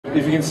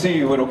If you can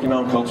see with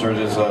Okinawan culture,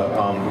 there's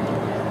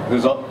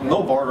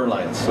no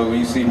borderlines. So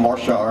you see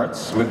martial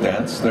arts with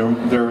dance.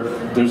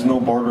 There's no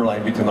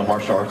borderline between the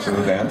martial arts and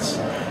the dance.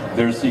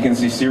 You can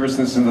see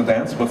seriousness in the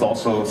dance, but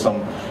also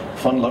some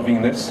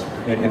fun-lovingness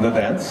in the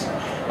dance.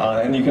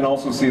 And you can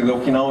also see that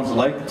Okinawans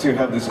like to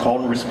have this call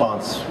and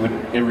response with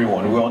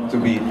everyone.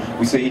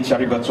 We say "Ich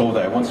ariga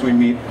chodai." Once we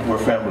meet, we're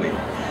family.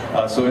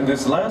 So in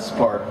this last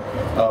part,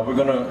 we're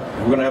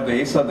gonna have the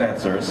Asa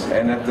dancers,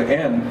 and at the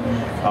end,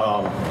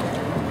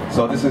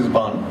 so this is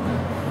Ban.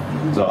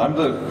 So I'm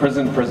the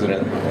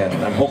president, and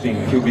I'm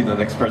hoping he'll be the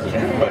next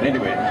president. But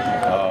anyway,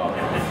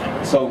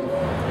 so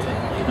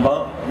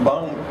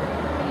Ban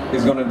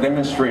is going to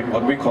demonstrate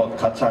what we call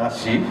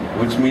kachashi,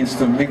 which means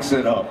to mix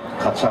it up,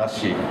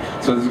 kachashi.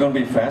 So there's going to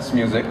be fast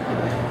music,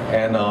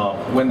 and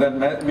when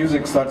that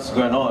music starts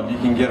going on, you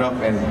can get up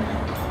and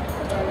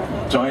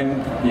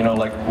join,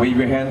 like wave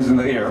your hands in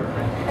the air,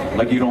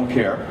 like you don't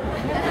care.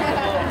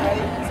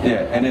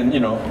 Yeah, and then,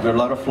 there are a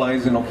lot of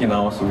flies in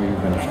Okinawa, so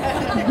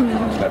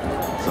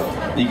so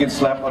you can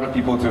slap other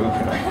people too.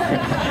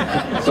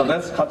 So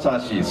that's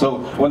kachashi. So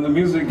when the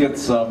music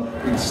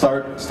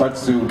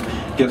starts to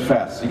get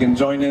fast, you can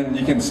join in,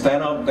 you can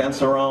stand up,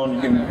 dance around,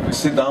 you can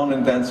sit down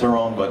and dance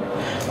around, but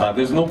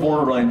there's no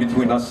borderline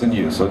between us and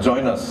you, so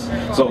join us.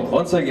 So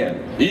once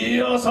again,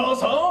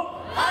 Iya-sa-san!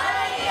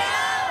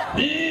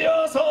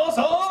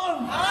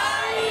 Iya-sa-san!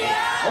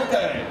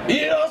 Okay,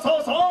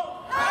 Iya-sa-san!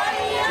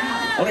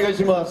 お願い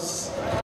します。